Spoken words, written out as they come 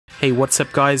Hey, what's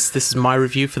up guys, this is my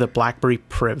review for the BlackBerry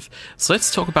PRIV. So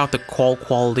let's talk about the call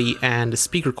quality and the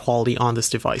speaker quality on this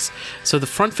device. So the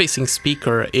front-facing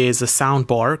speaker is a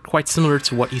soundbar, quite similar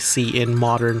to what you see in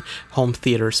modern home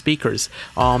theater speakers.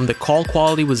 The call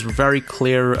quality was very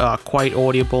clear, quite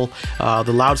audible.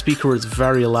 The loudspeaker was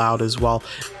very loud as well.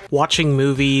 Watching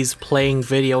movies, playing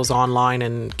videos online,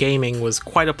 and gaming was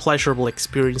quite a pleasurable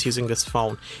experience using this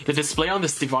phone. The display on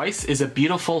this device is a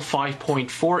beautiful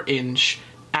 5.4-inch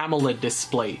AMOLED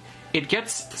display. It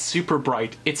gets super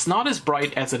bright. It's not as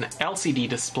bright as an LCD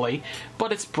display,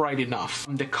 but it's bright enough.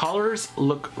 The colors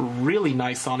look really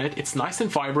nice on it. It's nice and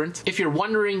vibrant. If you're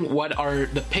wondering what are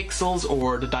the pixels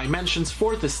or the dimensions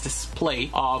for this display,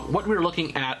 what we're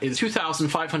looking at is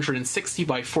 2560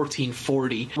 by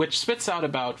 1440, which spits out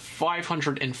about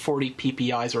 540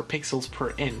 ppi or pixels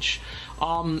per inch.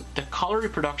 The color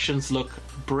reproductions look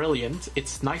brilliant.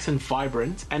 It's nice and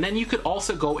vibrant. And then you could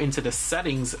also go into the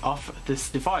settings of this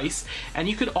device and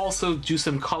you could also do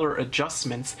some color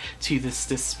adjustments to this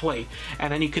display.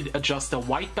 And then you could adjust the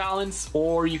white balance,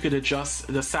 or you could adjust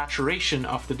the saturation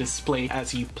of the display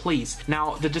as you please.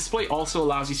 Now, the display also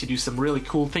allows you to do some really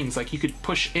cool things, like you could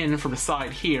push in from the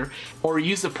side here, or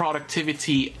use the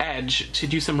productivity edge to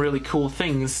do some really cool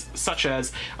things, such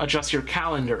as adjust your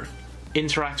calendar,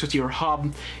 interact with your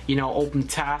hub, open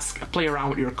task, play around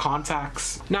with your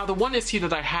contacts. Now, the one issue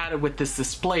that I had with this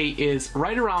display is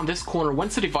right around this corner,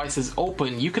 once the device is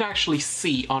open, you could actually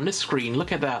see on the screen,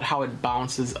 look at that, how it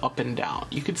bounces up and down.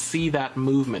 You could see that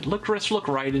movement. Look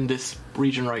right in this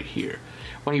region right here.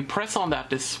 When you press on that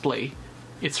display,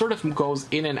 it sort of goes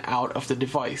in and out of the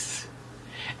device.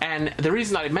 And the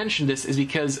reason I mention this is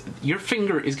because your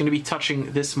finger is going to be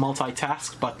touching this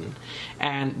multitask button,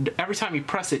 and every time you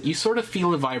press it, you sort of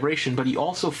feel the vibration, but you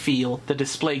also feel the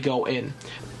display go in.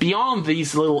 Beyond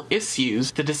these little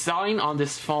issues, the design on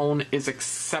this phone is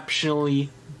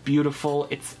exceptionally beautiful.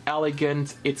 It's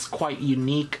elegant. It's quite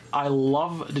unique. I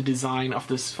love the design of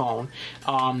this phone.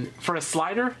 For a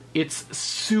slider, it's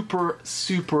super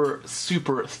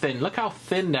thin. Look how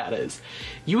thin that is.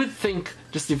 You would think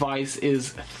this device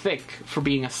is thick for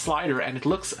being a slider, and it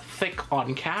looks thick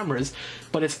on cameras,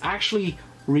 but it's actually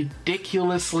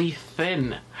ridiculously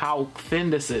thin. How thin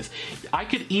this is. I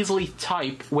could easily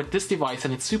type with this device,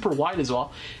 and it's super wide as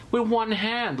well, with one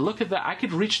hand. Look at that. I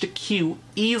could reach the Q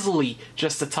easily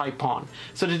just to type on.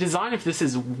 So the design of this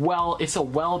is it's a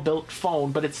well-built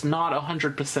phone, but it's not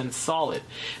 100% solid.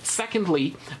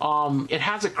 Secondly, it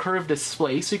has a curved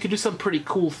display, so you could do some pretty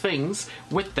cool things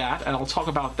with that, and I'll talk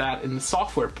about that in the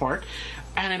software part.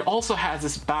 And it also has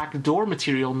this back door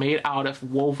material made out of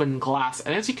woven glass.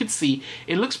 And as you can see,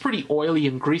 it looks pretty oily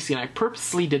and greasy, and I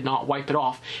purposely did not wipe it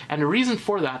off. And the reason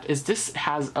for that is this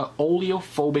has a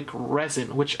oleophobic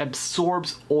resin, which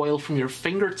absorbs oil from your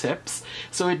fingertips,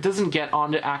 so it doesn't get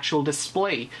on the actual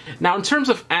display. Now, in terms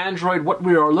of Android, what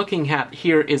we are looking at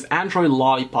here is Android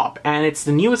Lollipop, and it's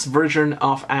the newest version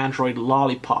of Android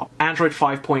Lollipop, Android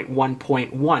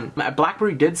 5.1.1.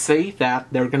 BlackBerry did say that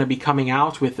they're going to be coming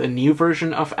out with a new version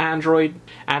of Android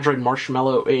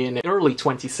Marshmallow in early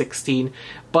 2016,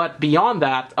 but beyond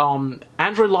that,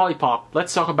 Android Lollipop,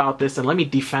 let's talk about this, and let me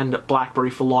defend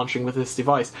BlackBerry for launching with this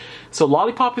device. So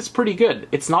Lollipop is pretty good.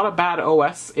 It's not a bad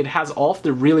OS. It has all of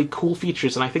the really cool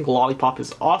features, and I think Lollipop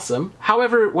is awesome.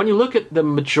 However, when you look at the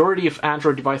majority of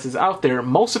Android devices out there,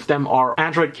 most of them are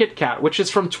Android KitKat, which is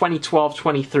from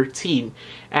 2012-2013,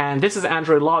 and this is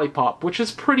Android Lollipop, which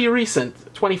is pretty recent,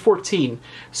 2014.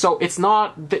 So it's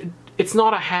not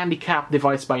a handicapped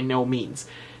device by no means.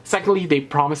 Secondly, they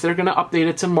promise they're going to update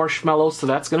it to Marshmallow, so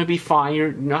that's going to be fine.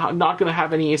 You're not going to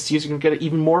have any issues. You're going to get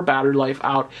even more battery life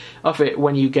out of it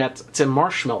when you get to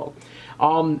Marshmallow.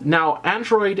 Now,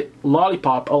 Android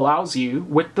Lollipop allows you,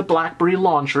 with the BlackBerry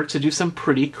launcher, to do some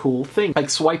pretty cool things, like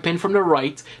swipe in from the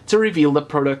right to reveal the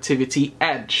productivity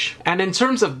edge. And in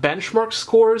terms of benchmark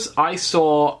scores, I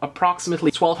saw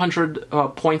approximately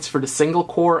 1200 points for the single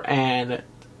core and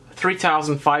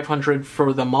 3,500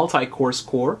 for the multi-core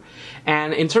score,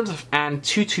 and in terms of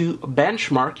Antutu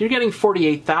benchmark, you're getting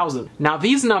 48,000. Now,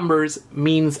 these numbers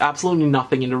means absolutely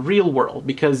nothing in the real world,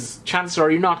 because chances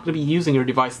are you're not going to be using your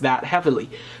device that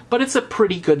heavily, but it's a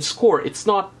pretty good score. It's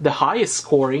not the highest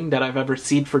scoring that I've ever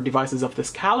seen for devices of this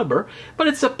caliber, but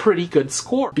it's a pretty good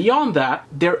score. Beyond that,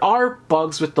 there are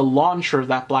bugs with the launcher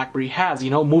that BlackBerry has.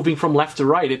 Moving from left to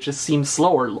right, it just seems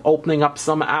slower. Opening up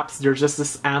some apps, there's just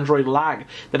this Android lag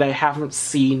that I haven't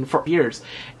seen for years.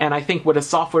 And I think with a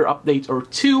software update or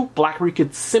two, BlackBerry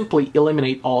could simply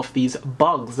eliminate all of these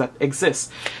bugs that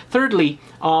exist. Thirdly,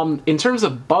 in terms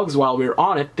of bugs while we're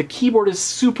on it, the keyboard is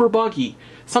super buggy.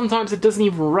 sometimes it doesn't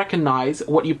even recognize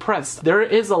what you pressed. There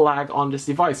is a lag on this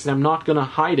device, and I'm not gonna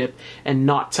hide it and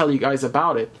not tell you guys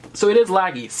about it. So it is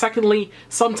laggy. Secondly,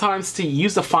 sometimes to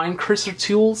use the fine cursor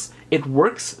tools, it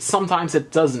works, sometimes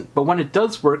it doesn't. But when it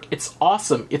does work, it's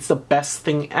awesome. It's the best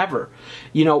thing ever.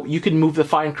 You know, you can move the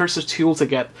fine cursor tool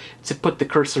to put the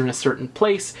cursor in a certain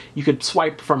place. You could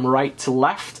swipe from right to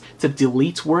left to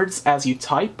delete words as you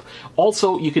type.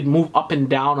 Also, you could move up and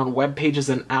down on web pages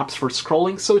and apps for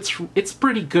scrolling. So it's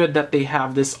pretty good that they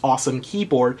have this awesome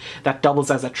keyboard that doubles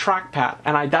as a trackpad.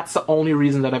 And that's the only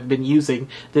reason that I've been using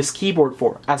this keyboard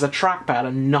for, as a trackpad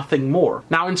and nothing more.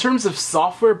 Now, in terms of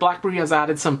software, BlackBerry has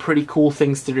added some pretty cool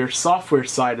things to their software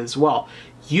side as well.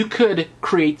 You could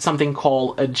create something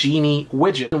called a genie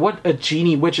widget. And what a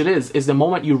genie widget is the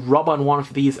moment you rub on one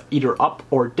of these, either up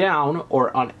or down,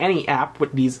 or on any app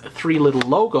with these three little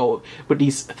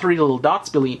dots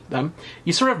beneath them,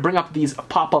 you sort of bring up these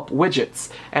pop-up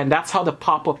widgets. And that's how the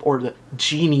pop-up or the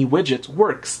genie widget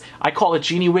works. I call it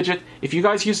genie widget. If you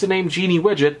guys use the name genie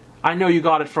widget, I know you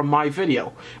got it from my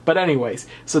video. But anyways,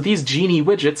 so these genie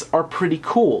widgets are pretty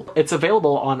cool. It's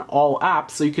available on all apps,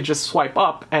 so you could just swipe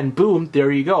up and boom, there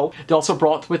you go. They also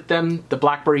brought with them the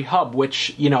BlackBerry Hub,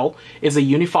 which, you know, is a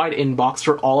unified inbox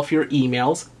for all of your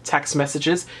emails, text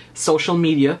messages, social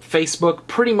media, Facebook,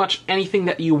 pretty much anything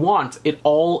that you want. It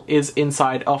all is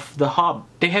inside of the hub.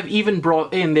 They have even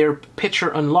brought in their picture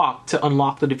unlock to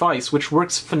unlock the device, which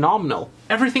works phenomenal.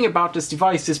 Everything about this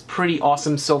device is pretty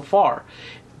awesome so far.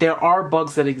 There are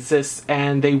bugs that exist,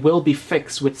 and they will be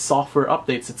fixed with software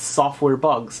updates. It's software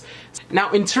bugs. Now,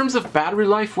 in terms of battery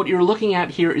life, what you're looking at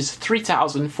here is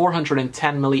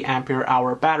 3,410 milliampere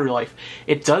hour battery life.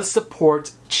 It does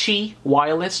support Qi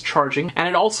wireless charging, and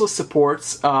it also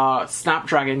supports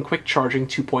Snapdragon Quick Charging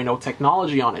 2.0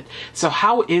 technology on it. So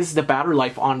how is the battery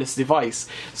life on this device?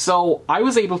 So I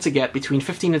was able to get between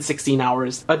 15 and 16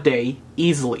 hours a day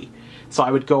easily. So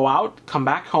I would go out, come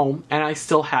back home, and I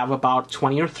still have about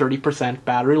 20 or 30%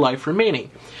 battery life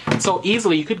remaining. So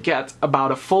easily you could get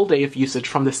about a full day of usage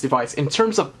from this device. In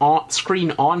terms of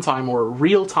screen on time or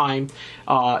real-time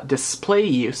display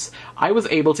use, I was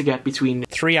able to get between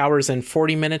 3 hours and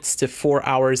 40 minutes to 4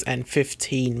 hours and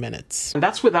 15 minutes. And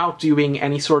that's without doing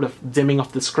any sort of dimming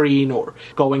of the screen or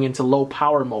going into low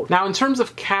power mode. Now, in terms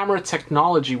of camera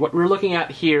technology, what we're looking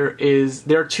at here is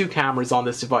there are two cameras on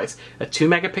this device. A 2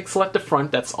 megapixel at the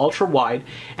front that's ultra wide,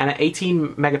 and an 18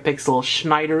 megapixel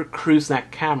Schneider cruise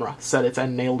neck camera. Said it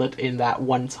and nailed it in that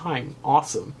one time.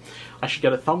 Awesome. I should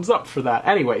get a thumbs up for that.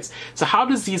 Anyways, so how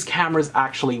does these cameras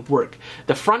actually work?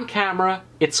 The front camera,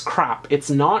 it's crap.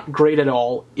 It's not great at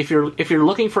all. If you're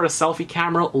looking for a selfie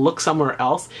camera, look somewhere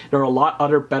else. There are a lot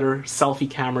other better selfie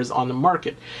cameras on the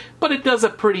market. But it does a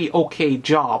pretty okay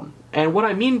job. And what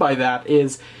I mean by that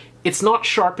is it's not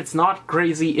sharp, it's not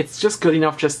crazy, it's just good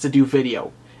enough just to do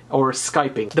video or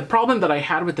Skyping. The problem that I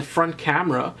had with the front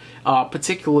camera,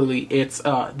 particularly, it's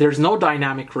there's no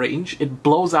dynamic range. It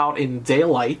blows out in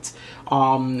daylight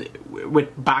with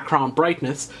background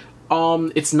brightness.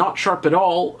 It's not sharp at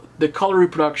all. The color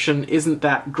reproduction isn't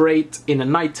that great. In the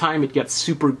nighttime, it gets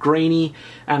super grainy,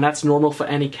 and that's normal for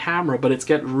any camera, but it's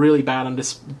getting really bad on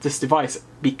this device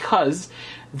because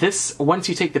this, once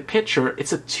you take the picture,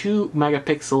 it's a 2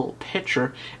 megapixel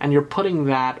picture, and you're putting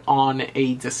that on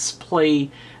a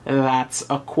display that's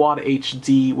a quad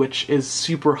HD, which is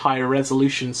super high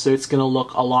resolution, so it's gonna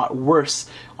look a lot worse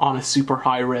on a super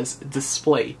high res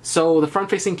display. So the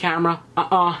front facing camera,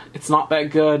 it's not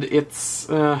that good. It's,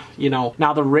 you know.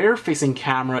 Now the rear facing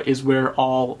camera is where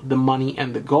all the money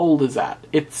and the gold is at.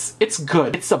 It's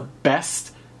good. It's the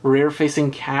best rear facing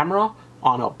camera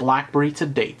on a BlackBerry to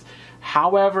date.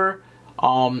 However,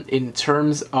 in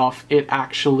terms of it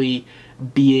actually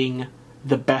being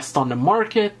the best on the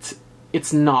market,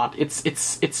 it's not.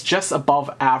 It's just above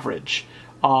average.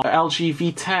 LG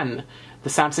V10, the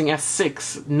Samsung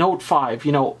S6, Note 5,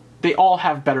 you know, they all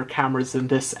have better cameras than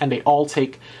this, and they all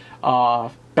take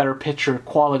better picture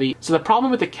quality. So the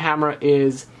problem with the camera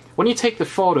is when you take the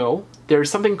photo, there's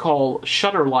something called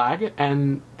shutter lag,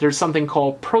 and there's something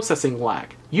called processing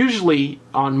lag. Usually,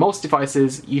 on most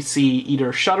devices, you see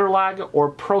either shutter lag or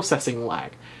processing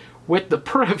lag. With the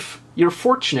PRIV, you're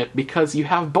fortunate because you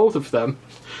have both of them.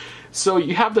 So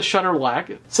you have the shutter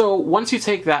lag. So once you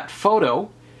take that photo,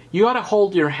 you gotta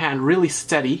hold your hand really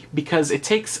steady because it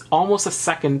takes almost a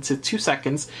second to 2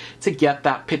 seconds to get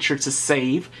that picture to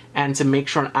save and to make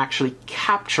sure and actually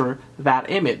capture that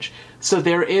image. So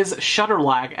there is shutter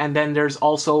lag, and then there's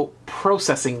also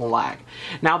processing lag.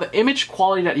 Now the image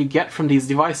quality that you get from these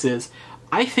devices,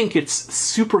 I think it's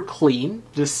super clean.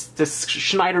 This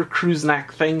Schneider cruise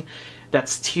neck thing,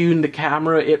 that's tuned the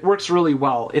camera. It works really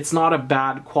well. It's not a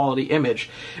bad quality image.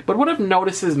 But what I've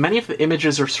noticed is many of the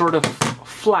images are sort of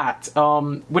flat,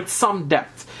 with some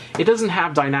depth. It doesn't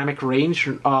have dynamic range.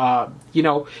 You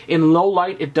know, in low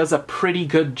light, it does a pretty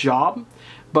good job.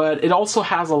 But it also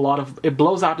has a lot of, it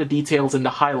blows out the details in the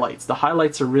highlights. The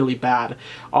highlights are really bad.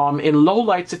 In low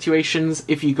light situations,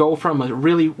 if you go from a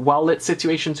really well lit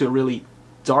situation to a really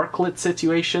dark lit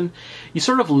situation, you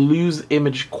sort of lose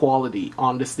image quality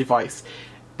on this device.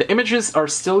 The images are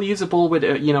still usable with,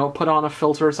 you know, put on a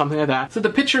filter or something like that. So the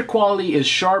picture quality is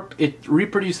sharp, it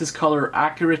reproduces color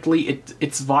accurately,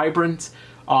 it's vibrant,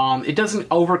 it doesn't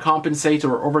overcompensate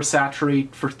or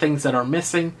oversaturate for things that are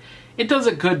missing. It does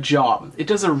a good job. It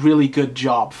does a really good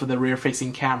job for the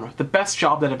rear-facing camera. The best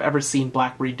job that I've ever seen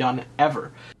BlackBerry done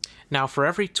ever. Now, for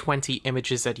every 20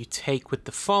 images that you take with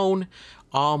the phone,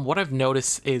 what I've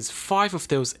noticed is 5 of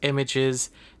those images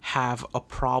have a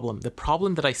problem. The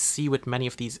problem that I see with many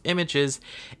of these images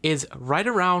is right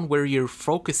around where you're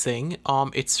focusing,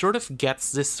 it sort of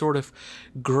gets this sort of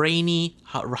grainy,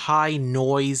 high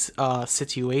noise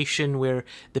situation where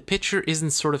the picture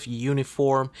isn't sort of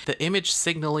uniform. The image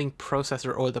signaling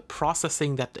processor, or the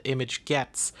processing that the image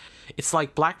gets, it's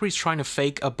like BlackBerry's trying to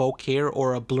fake a bokeh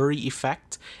or a blurry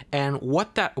effect, and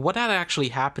what that actually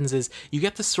happens is you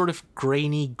get this sort of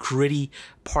grainy, gritty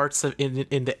parts of in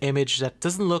the image that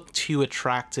doesn't look too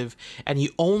attractive, and you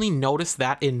only notice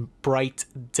that in bright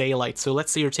daylight. So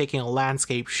let's say you're taking a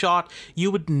landscape shot, you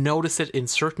would notice it in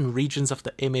certain regions of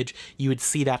the image. You would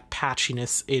see that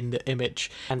patchiness in the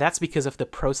image, and that's because of the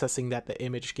processing that the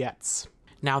image gets.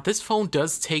 Now, this phone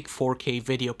does take 4K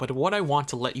video, but what I want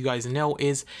to let you guys know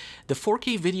is the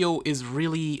 4K video is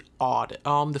really odd.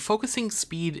 The focusing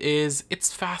speed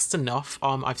it's fast enough.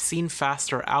 I've seen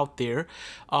faster out there.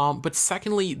 But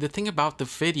secondly, the thing about the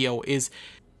video is,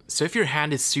 so if your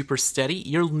hand is super steady,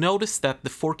 you'll notice that the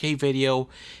 4K video,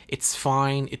 it's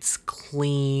fine, it's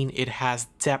clean, it has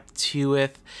depth to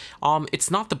it.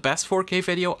 It's not the best 4K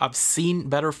video. I've seen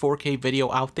better 4K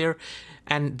video out there.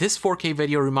 And this 4K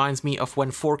video reminds me of when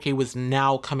 4K was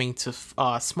now coming to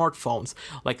smartphones,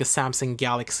 like the Samsung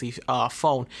Galaxy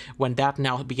phone, when that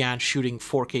now began shooting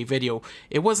 4K video.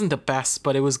 It wasn't the best,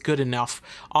 but it was good enough.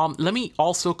 Let me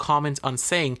also comment on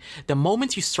saying, the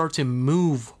moment you start to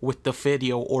move with the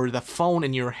video or the phone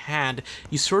in your hand,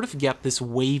 you sort of get this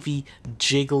wavy,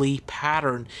 jiggly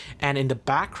pattern. And in the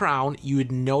background, you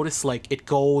would notice like it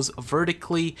goes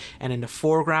vertically, and in the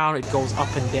foreground, it goes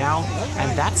up and down.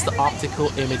 And that's the optical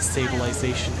image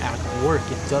stabilization at work.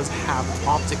 It does have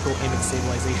optical image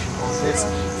stabilization on this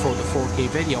for the 4K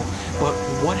video, but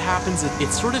what happens is it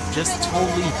sort of just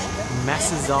totally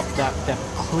messes up that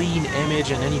clean image,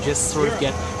 and then you just sort of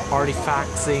get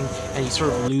artifacting and you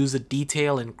sort of lose the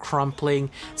detail and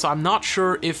crumpling. So I'm not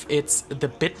sure if it's the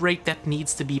bitrate that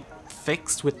needs to be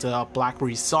fixed with the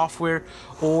BlackBerry software,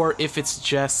 or if it's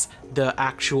just the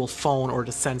actual phone or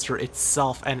the sensor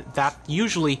itself, and that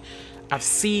usually I've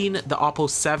seen the Oppo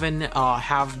 7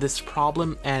 have this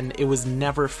problem, and it was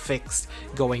never fixed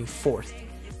going forth.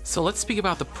 So let's speak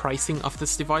about the pricing of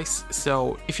this device.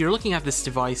 So if you're looking at this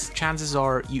device, chances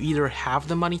are you either have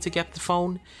the money to get the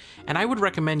phone, and I would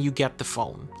recommend you get the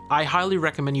phone. I highly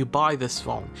recommend you buy this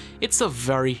phone. It's a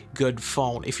very good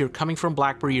phone. If you're coming from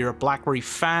BlackBerry, you're a BlackBerry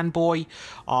fanboy,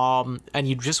 and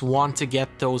you just want to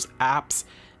get those apps,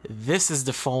 this is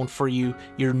the phone for you.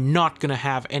 You're not gonna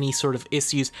have any sort of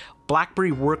issues.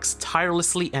 BlackBerry works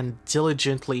tirelessly and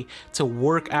diligently to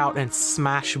work out and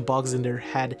smash bugs in their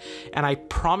head, and I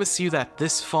promise you that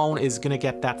this phone is gonna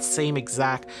get that same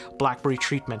exact BlackBerry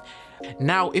treatment.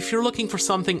 Now, if you're looking for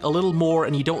something a little more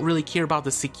and you don't really care about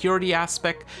the security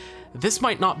aspect, this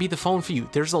might not be the phone for you.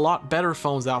 There's a lot better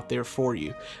phones out there for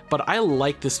you. But I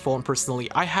like this phone personally.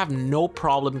 I have no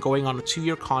problem going on a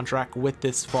 2-year contract with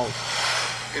this phone.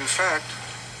 In fact,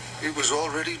 it was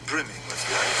already brimming with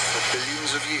life for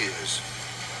billions of years.